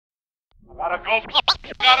Gotta go,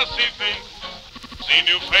 gotta see things, see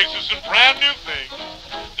new faces and brand new things.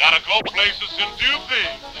 Gotta go places and do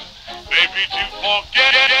things, maybe to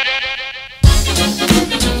forget.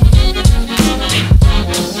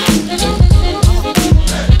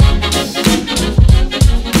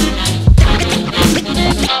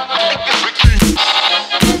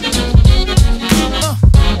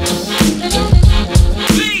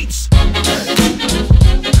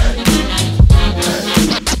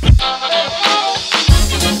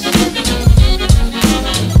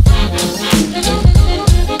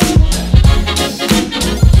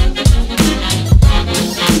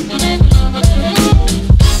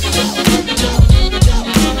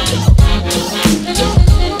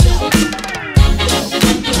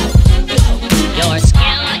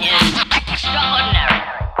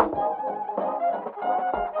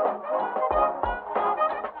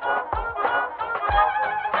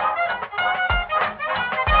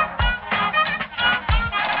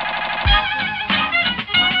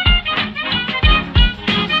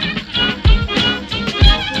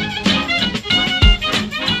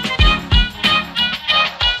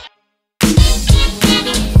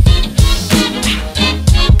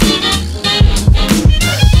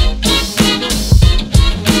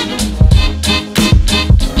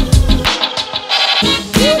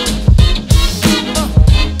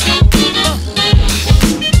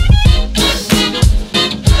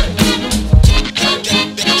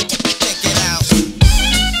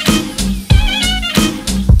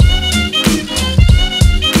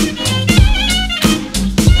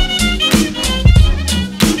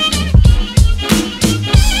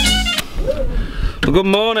 Good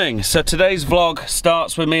morning. So today's vlog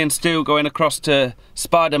starts with me and Stu going across to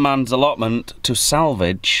Spider-Man's allotment to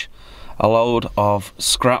salvage a load of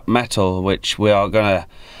scrap metal, which we are going to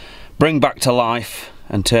bring back to life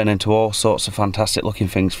and turn into all sorts of fantastic looking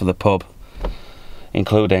things for the pub,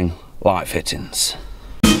 including light fittings.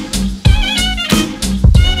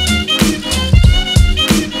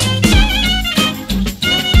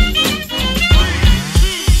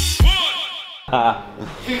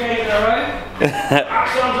 That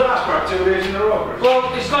sounds like that's about 2 days in a row.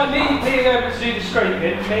 Well, it's like me leaning over to do the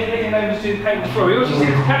scraping, me leaning over to do the paint through. He always seems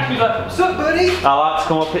to catch me like, what's up, buddy? I like to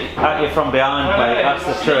come up at you from behind, mate, that's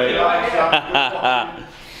the truth.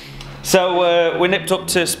 So we nipped up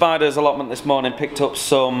to Spider's allotment this morning, picked up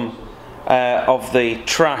some of the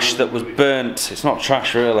trash that was burnt. It's not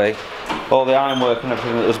trash really, all the ironwork and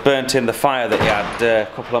everything that was burnt in the fire that he had a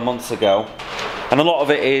couple of months ago. And a lot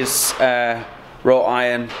of it is wrought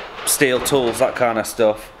iron, steel tools, that kind of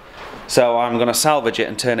stuff. So I'm going to salvage it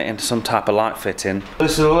and turn it into some type of light fitting.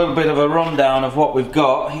 This is a little bit of a rundown of what we've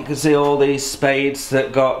got. You can see all these spades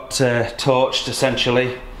that got torched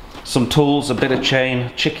essentially. Some tools, a bit of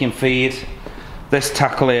chain, chicken feed, this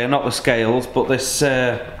tackle here, not the scales, but this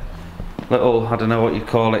little, I don't know what you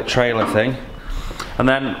call it, trailer thing. And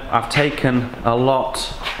then I've taken a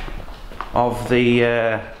lot of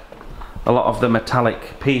the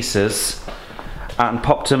metallic pieces and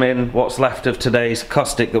popped them in what's left of today's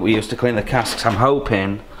caustic that we used to clean the casks. I'm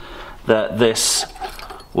hoping that this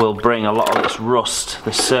will bring a lot of this rust,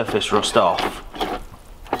 this surface rust off,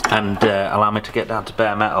 and allow me to get down to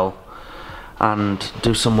bare metal and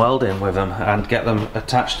do some welding with them and get them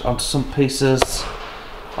attached onto some pieces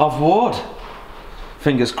of wood.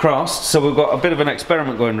 Fingers crossed. So we've got a bit of an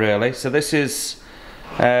experiment going really. So this is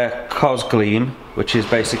Cosgleam, which is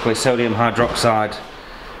basically sodium hydroxide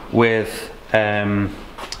with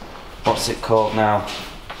what's it called now,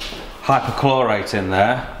 hypochlorite in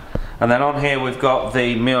there. And then on here we've got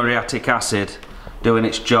the muriatic acid doing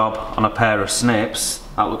its job on a pair of snips.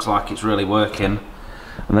 That looks like it's really working.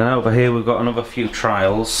 And then over here we've got another few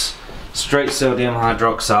trials. Straight sodium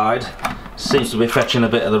hydroxide, seems to be fetching a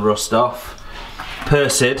bit of the rust off.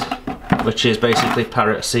 Persid, which is basically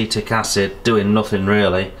paracetic acid, doing nothing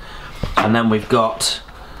really. And then we've got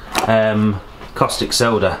caustic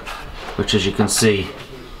soda, which as you can see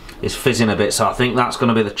is fizzing a bit, so I think that's going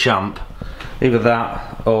to be the champ, either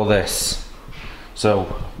that or this.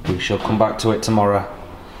 So we shall come back to it tomorrow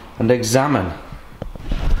and examine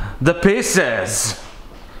the pieces.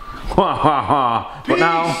 But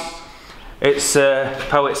now it's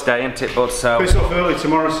Poets Day, isn't it, bud? So Piss off early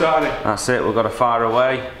tomorrow, Saturday. that's it, we've got to fire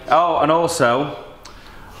away. Oh, and also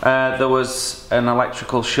there was an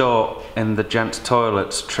electrical short in the gents'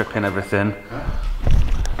 toilets, tripping everything.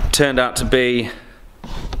 Turned out to be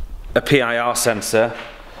a PIR sensor.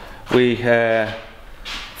 We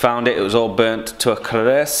found it was all burnt to a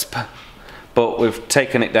crisp, but we've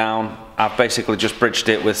taken it down. I've basically just bridged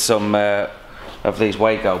it with some of these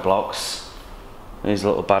Wago blocks, These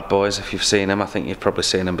little bad boys, if you've seen them, I think you've probably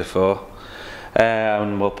seen them before.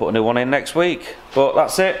 And we'll put a new one in next week. But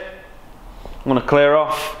that's it. I'm going to clear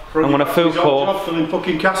off. I'm going to food call. Filling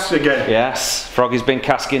fucking casks again. Yes, Froggy's been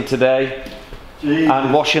casking today. Jesus.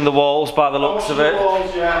 And washing the walls by the looks of it.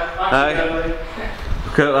 Walls, yeah.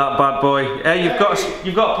 Look at that bad boy. Hey, you've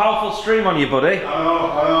got a powerful stream on you, buddy. I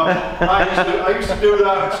know. I used to do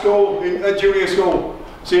that at school, at junior school.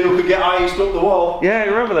 Seeing who could get iced up the wall. Yeah,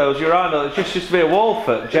 you remember those? You're right. It just used to be a wall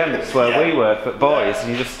for gents where we were, for boys,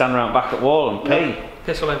 and you just stand around back at the wall and pee.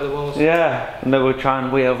 Piss all over the walls. Yeah, and they were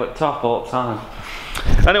trying way over the top all the time.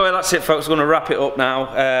 Anyway, that's it, folks. We're going to wrap it up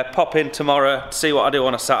now. Pop in tomorrow to see what I do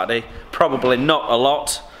on a Saturday. Probably not a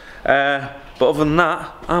lot. But other than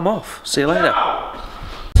that, I'm off. See you later.